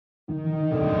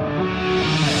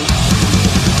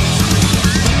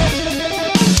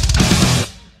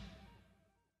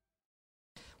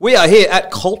We are here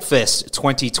at Cultfest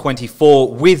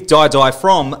 2024 with Dai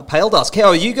from PALEDUSK. How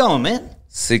are you going, man?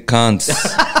 Sick cunts.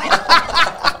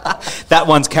 That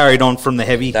one's carried on from the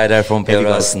heavy. Dai from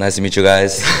PALEDUSK. Nice to meet you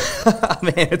guys.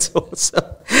 Man, it's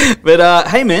awesome. But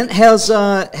hey, man, how's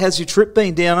your trip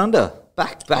been down under?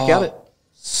 Back at it.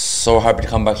 So happy to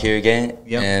come back here again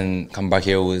and come back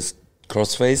here with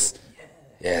Crossface.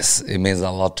 Yeah. Yes, it means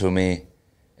a lot to me,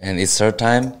 and it's third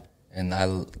time. And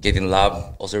I'll get in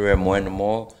love Australia more and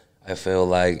more. I feel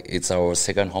like it's our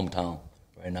second hometown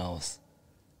right now.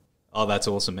 Oh, that's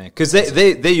awesome, man. Because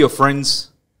they're your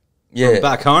friends from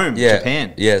back home,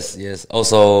 Japan. Yes.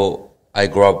 Also, I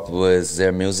grew up with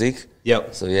their music.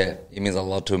 Yep. So, yeah, it means a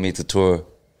lot to me to tour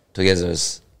together.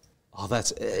 Oh,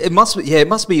 it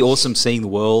must be awesome seeing the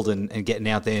world and getting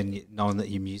out there and knowing that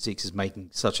your music is making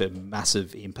such a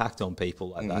massive impact on people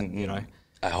like that, you know?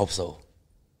 I hope so.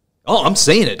 Oh, I'm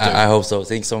seeing it, dude. I hope so.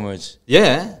 Thanks so much.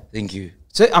 Yeah. Thank you.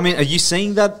 So, I mean, are you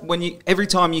seeing that every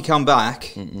time you come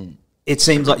back, it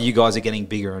seems like you guys are getting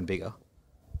bigger and bigger?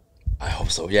 I hope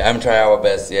so. Yeah, I'm trying our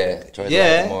best. Yeah. Try to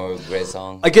write more great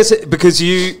songs. I guess because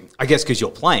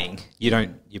you're playing,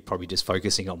 you're probably just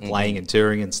focusing on playing and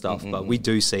touring and stuff, but we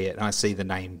do see it, and I see the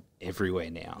name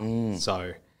everywhere now.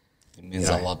 So it means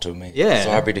a lot to me. Yeah.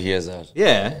 So happy to hear that.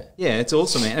 Yeah, it's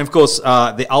awesome, man. And of course,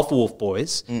 the Alpha Wolf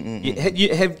boys. Do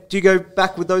you go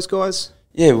back with those guys?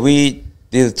 Yeah, we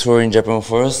did a tour in Japan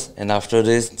first, and after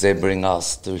this, they bring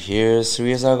us to here 3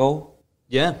 years ago.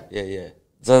 Yeah. Yeah.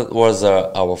 That was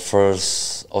our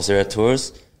first Australia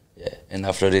tours. Yeah, and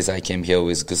after this, I came here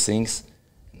with Good Things.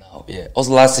 Now,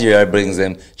 also last year, I bring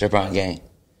them Japan again.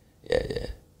 Yeah.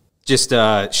 Just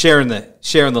sharing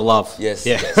the love. Yes.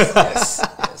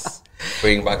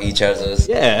 Bring back each other's.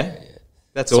 Yeah.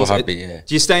 That's so awesome. Happy, yeah.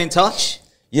 Do you stay in touch?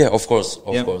 Yeah, of course.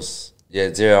 Yeah,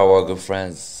 they're our good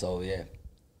friends, so yeah.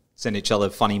 Send each other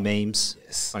funny memes,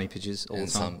 funny pictures all the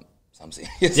time. Some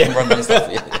random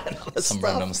stuff, some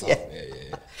random stuff,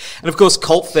 yeah. And of course,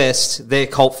 their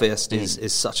Cultfest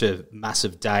is such a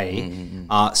massive day.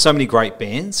 So many great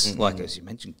bands, like as you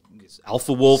mentioned, there's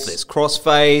Alpha Wolf, there's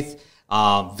Crossfaith,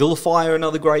 Vilify,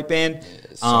 another great band.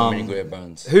 Yeah, so many great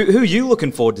bands. Who are you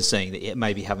looking forward to seeing that you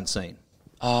maybe haven't seen?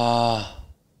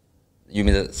 You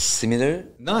mean similar?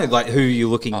 No, like who are you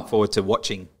looking forward to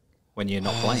watching when you're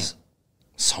not playing?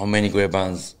 So many great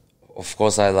bands. Of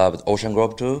course, I loved Ocean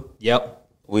Grove too. Yep.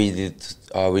 We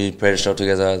played a show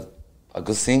together.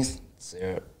 Good Things.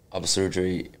 They're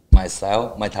absolutely my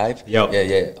style, my type. Yep.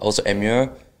 Yeah. Also,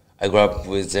 Emir. I grew up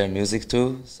with their music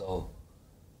too. So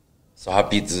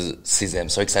happy to see them.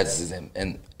 So excited to see them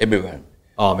and everyone.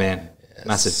 Oh man,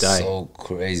 massive day. So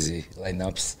crazy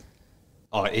lineups.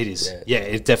 Oh, it is. Yeah,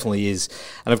 it definitely is.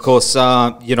 And of course,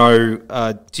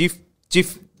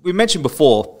 we mentioned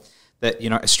before that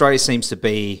Australia seems to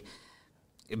be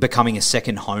becoming a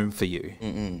second home for you.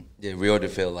 Yeah, we already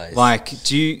feel like.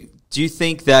 Do you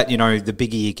think that the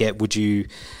bigger you get, would you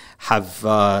have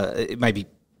maybe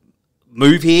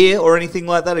move here or anything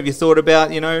like that? Have you thought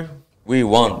about We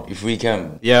want if we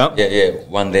can. Yeah.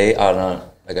 One day,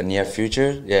 like a near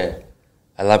future. Yeah,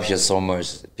 I love here so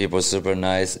much. People are super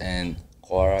nice and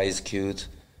Quora is cute.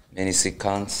 Many sick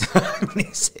cunts.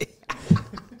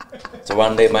 So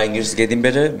one day my English is getting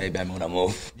better, maybe I'm gonna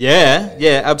move.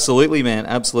 Yeah, absolutely, man,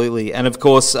 absolutely. And of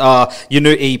course, your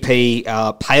new EP,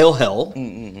 Pale Hell,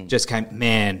 just came.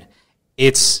 Man,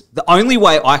 it's the only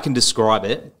way I can describe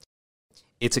it.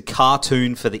 It's a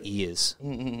cartoon for the ears.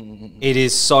 It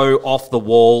is so off the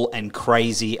wall and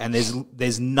crazy, and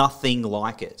there's nothing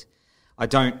like it. I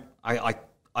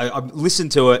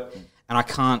listened to it, and I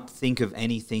can't think of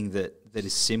anything that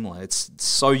is similar. It's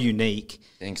so unique.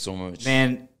 Thanks so much,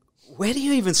 man. Where do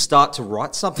you even start to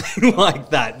write something like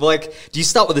that? Like, do you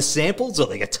start with the samples or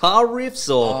the guitar riffs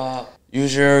or?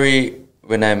 Usually,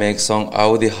 when I make song, I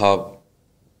already have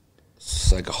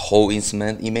like a whole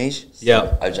instrument image.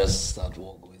 So I just start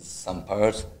work with some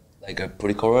parts, like a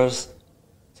pre-chorus.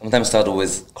 Sometimes start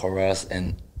with chorus,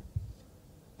 and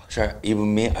actually,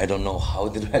 even me, I don't know how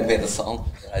did I make the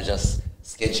song. I just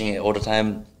sketching it all the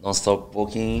time, non-stop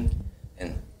working,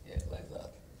 and.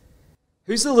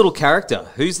 Who's the little character?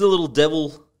 Who's the little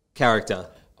devil character?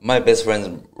 My best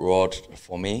friend wrote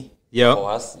for me. Yeah. For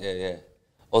us. Yeah.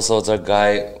 Also, the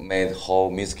guy made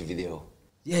whole music video.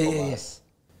 Yeah.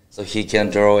 So he can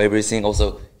draw everything.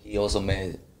 Also, he also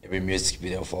made every music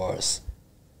video for us.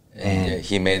 And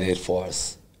he made it for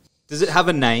us. Does it have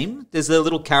a name? Does the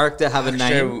little character have a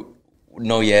name?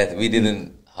 No, yet. We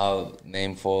didn't have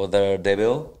name for the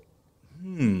devil.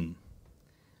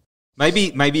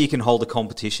 Maybe you can hold a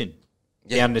competition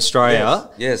down in Australia.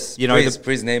 Yes. You know,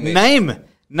 please name it.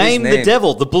 Name the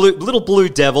devil, the little blue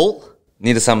devil.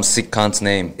 Need some sick cunt's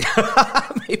name.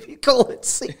 Maybe call it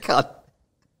sick cunt.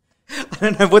 I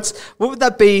don't know what would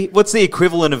that be? What's the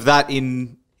equivalent of that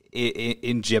in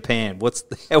Japan?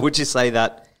 How would you say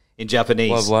that in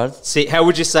Japanese? What? See, how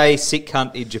would you say sick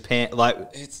cunt in Japan? Like,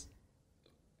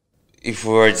 if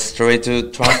we were straight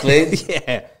to translate,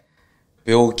 yeah,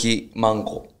 Byoki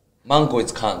mango. Mango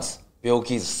is cunt.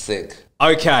 Byoki is sick.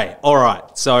 Okay, all right.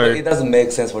 So but it doesn't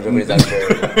make sense for Japanese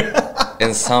actually.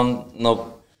 And some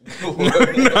no,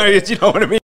 you know what I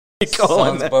mean.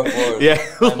 Sounds before. Yeah,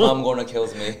 my mom gonna kill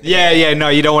me. Yeah. No,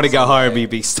 you don't want to go home. You'd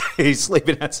be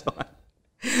sleeping outside.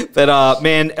 But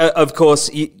man, of course,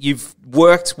 you've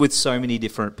worked with so many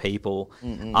different people.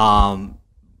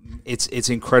 It's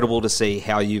incredible to see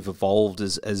how you've evolved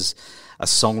as a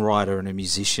songwriter and a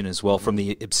musician as well from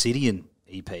the Obsidian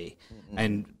EP,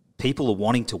 and people are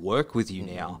wanting to work with you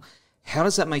now. How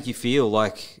does that make you feel?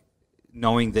 Like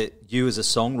knowing that you as a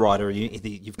songwriter,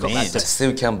 you've got that. I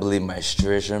still can't believe my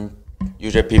situation.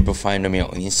 Usually people find me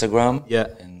on Instagram. Yeah.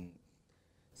 And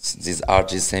this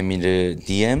artist sent me the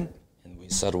DM and we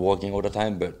started working all the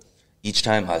time. But each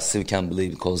time I still can't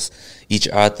believe because each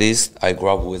artist I grew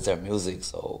up with their music.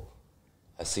 So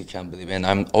I still can't believe. And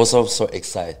I'm also so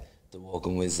excited to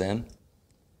working with them.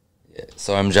 Yeah.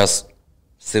 So I'm just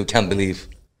still can't believe.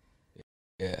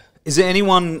 Yeah. Is there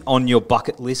anyone on your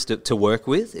bucket list to work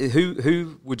with?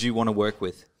 Who would you want to work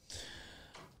with?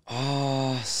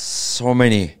 So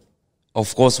many.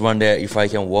 Of course, one day if I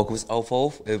can work with Alpha,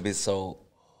 it would be so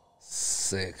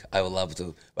sick. I would love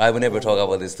to. But I would never talk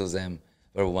about this to them.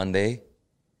 But one day,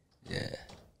 yeah.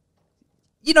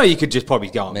 You know, you could just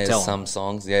probably go and tell some them.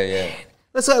 songs, yeah.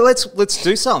 Let's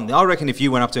do something. I reckon if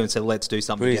you went up to him and said, "Let's do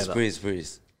something together."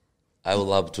 Please. I would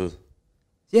love to.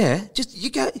 Yeah, you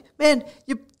go, man.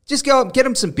 You just go up, get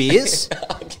them some beers,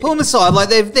 pull them aside like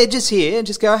they're just here, and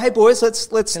just go, "Hey boys,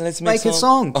 let's make a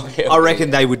song." Okay, I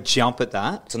reckon they would jump at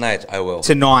that. Tonight I will.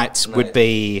 Tonight would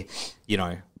be,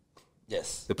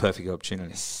 yes, the perfect opportunity.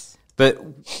 Yes. But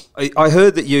I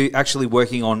heard that you're actually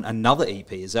working on another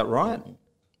EP. Is that right?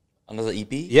 Another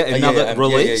EP? Yeah, another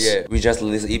release. Yeah. We just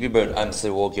released EP, but I'm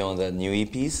still working on the new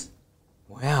EPs.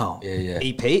 Wow. Yeah.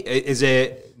 EP. Is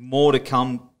there more to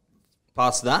come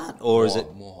past that, or is it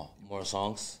more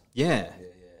songs? Yeah.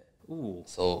 Ooh.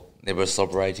 So never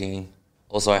stop writing.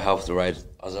 Also, I have to write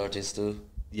other artists too.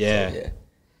 Yeah. So,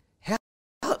 yeah.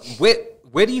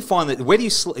 Where do you find that? Where do you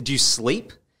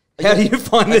sleep? How do you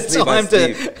find the time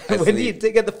to? When do you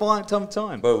get the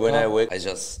time? But when I wake, I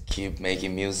just keep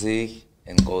making music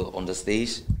and go on the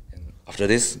stage. And after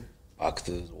this, back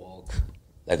to work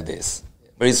like this.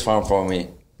 But it's fun for me.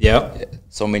 Yeah.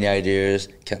 So many ideas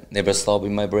can never stop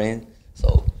in my brain.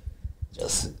 So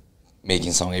just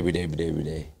making song every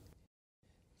day.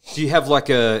 Do you have like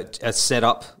a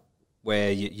setup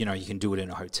where you can do it in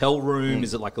a hotel room?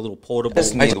 Is it like a little portable? I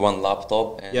just need one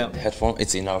laptop and headphone.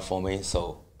 It's enough for me,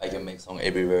 so I can make song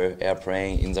everywhere.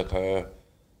 Airplane, in the car,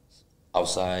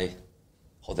 outside,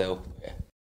 hotel. Yeah.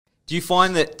 Do you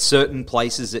find that certain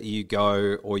places that you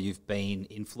go or you've been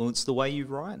influence the way you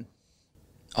write?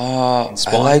 I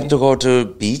like to go to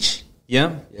beach.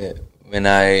 Yeah. When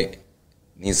I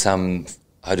need some,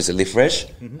 refresh,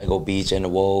 I go beach and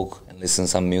walk and listen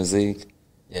some music.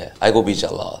 Yeah, I go beach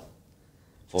a lot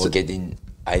for getting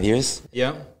ideas.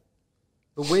 Yeah.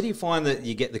 But where do you find that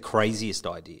you get the craziest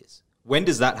ideas? When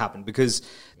does that happen? Because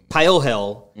Pale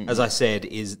Hell, as I said,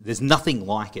 there's nothing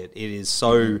like it. It is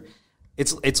so,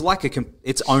 it's like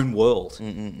its own world.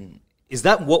 Is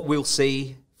that what we'll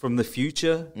see from the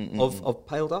future of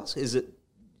PALEDUSK? Is it,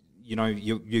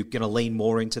 you're going to lean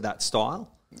more into that style?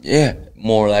 Yeah,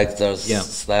 more like the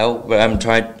style. But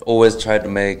I'm always try to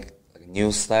make a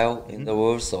new style in the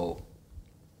world. So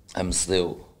I'm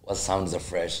still, what sounds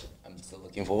fresh, I'm still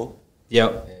looking for.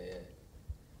 Yeah.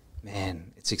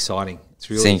 Man, it's exciting. It's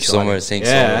really Thank exciting. you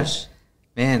so much.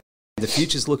 Man, the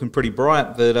future's looking pretty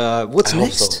bright, but what's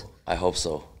next? I hope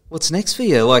so. What's next for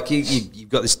you? Like, you've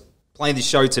got playing this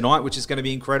show tonight, which is going to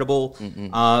be incredible.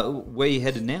 Where are you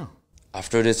headed now?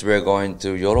 After this, we're going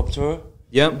to Europe tour.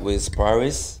 Yeah. With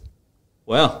Paris.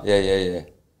 Wow. Yeah.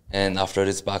 And after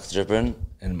this, back to Japan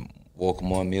and work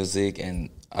more music. And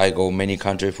I go many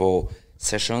countries for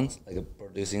sessions, like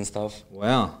producing stuff.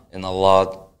 Wow. And a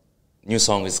lot new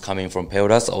song is coming from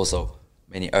PALEDUSK. Also,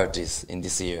 many artists in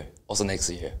this year. Also next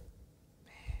year.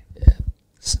 Yeah.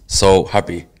 So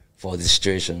happy for these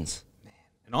situations.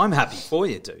 And I'm happy for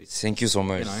you, dude. Thank you so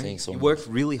much. Thanks so much. You worked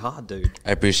really hard, dude.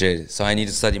 I appreciate it. So I need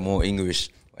to study more English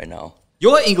right now.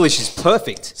 Your English is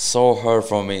perfect. So hard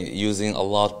for me using a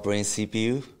lot brain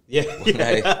CPU. Yeah.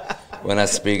 When I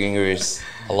speak English,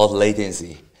 a lot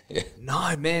latency. Yeah.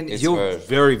 No, man, It's you're hard.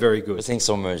 very, very good. Thanks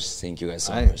so much. Thank you guys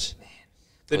so much.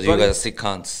 But You guys are sick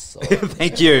cunts. So.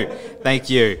 Thank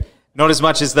you. Not as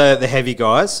much as the heavy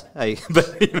guys, hey,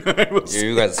 but we'll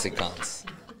You guys are sick cunts.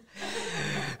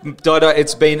 Dodo,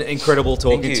 it's been incredible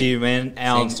talking to you, man.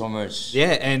 Thanks so much.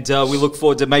 Yeah, and we look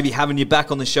forward to maybe having you back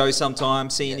on the show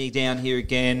sometime, seeing you down here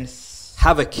again.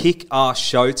 Have a kick-ass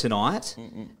show tonight,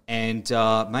 and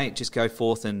mate, just go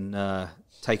forth and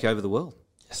take over the world.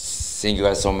 Yes. Thank you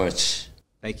guys so much.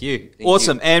 Thank you.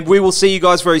 Awesome. And we will see you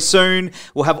guys very soon.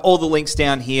 We'll have all the links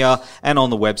down here and on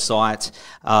the website.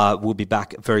 We'll be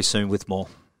back very soon with more.